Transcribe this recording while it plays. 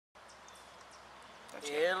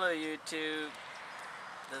Hello YouTube,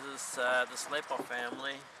 this is the Slabaugh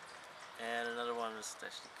family, and another one is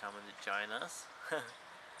actually coming to join us.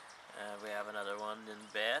 We have another one in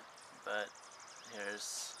bed, but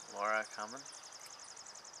here's Laura coming.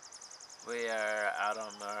 We are out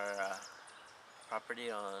on our property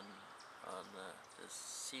on this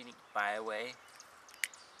scenic byway,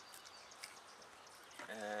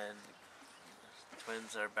 and the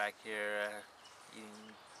twins are back here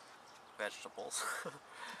eating vegetables.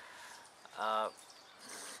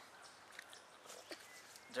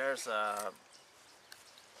 There's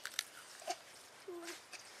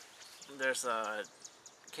a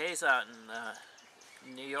case out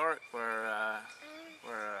in New York where a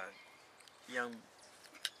young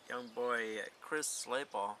boy, Chris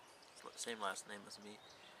Slabaugh, same last name as me,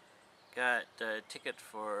 got a ticket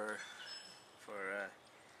for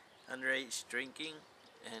underage drinking,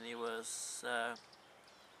 and he was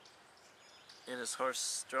in his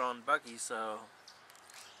horse-drawn buggy, so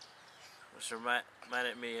which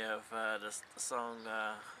reminded me of the song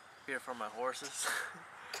 "Beer for My Horses."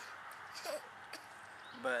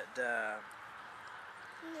 But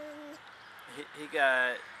he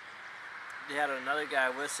had another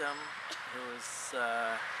guy with him who was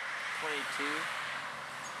 22,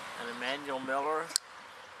 an Emanuel Miller,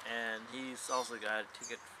 and he's also got a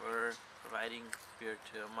ticket for providing beer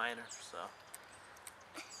to a minor. So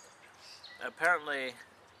apparently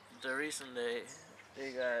the reason they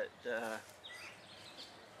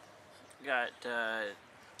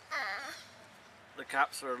the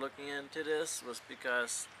cops were looking into this was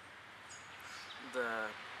because the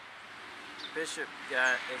bishop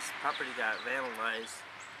his property got vandalized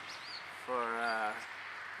for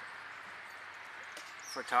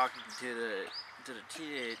talking to the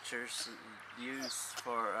teenagers youth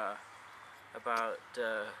for about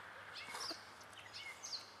the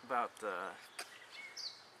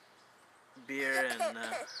beer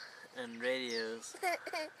and radios.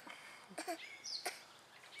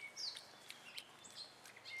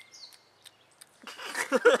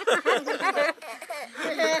 I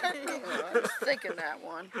was thinking that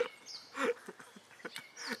one.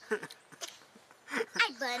 Hi,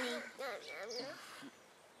 Bunny.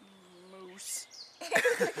 Moose. Hi,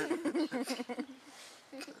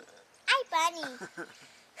 Bunny.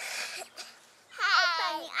 Hi,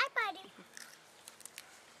 Bunny. Hi, Bunny.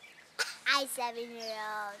 I'm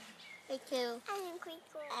 7-year-old. Me too. I'm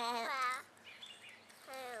Quinkle.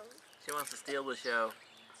 She wants to steal the show.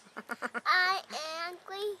 I am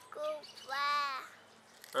preschool class.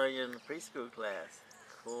 Oh, you're in the preschool class.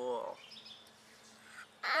 Cool.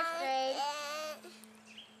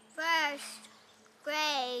 First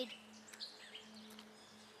grade.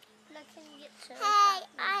 Hey,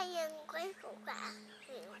 I am preschool class.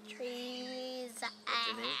 Trees. What's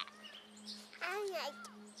your name? I like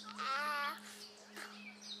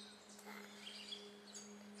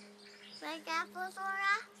like apples,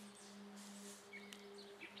 Laura?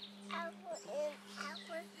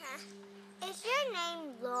 Is your name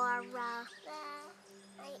Laura?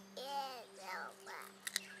 I am Laura.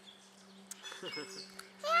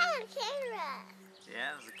 Hey, a camera.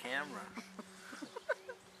 Yeah, there's a camera.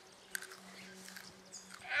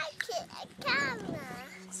 A camera.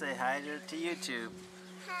 Say hi to YouTube.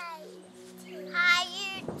 Hi. Hi,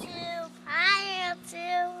 YouTube. Hi,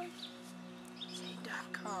 YouTube. Say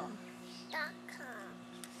 .com.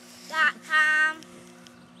 .com.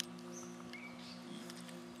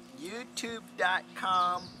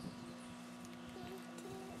 YouTube.com.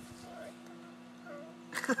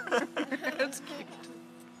 That's cute.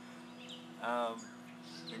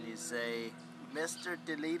 Can you say Mr.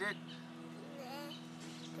 Deleted?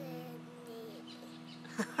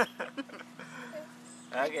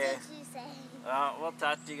 Okay. We'll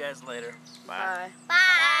talk to you guys later. Bye.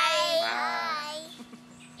 Bye. Bye.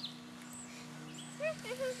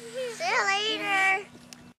 See you later.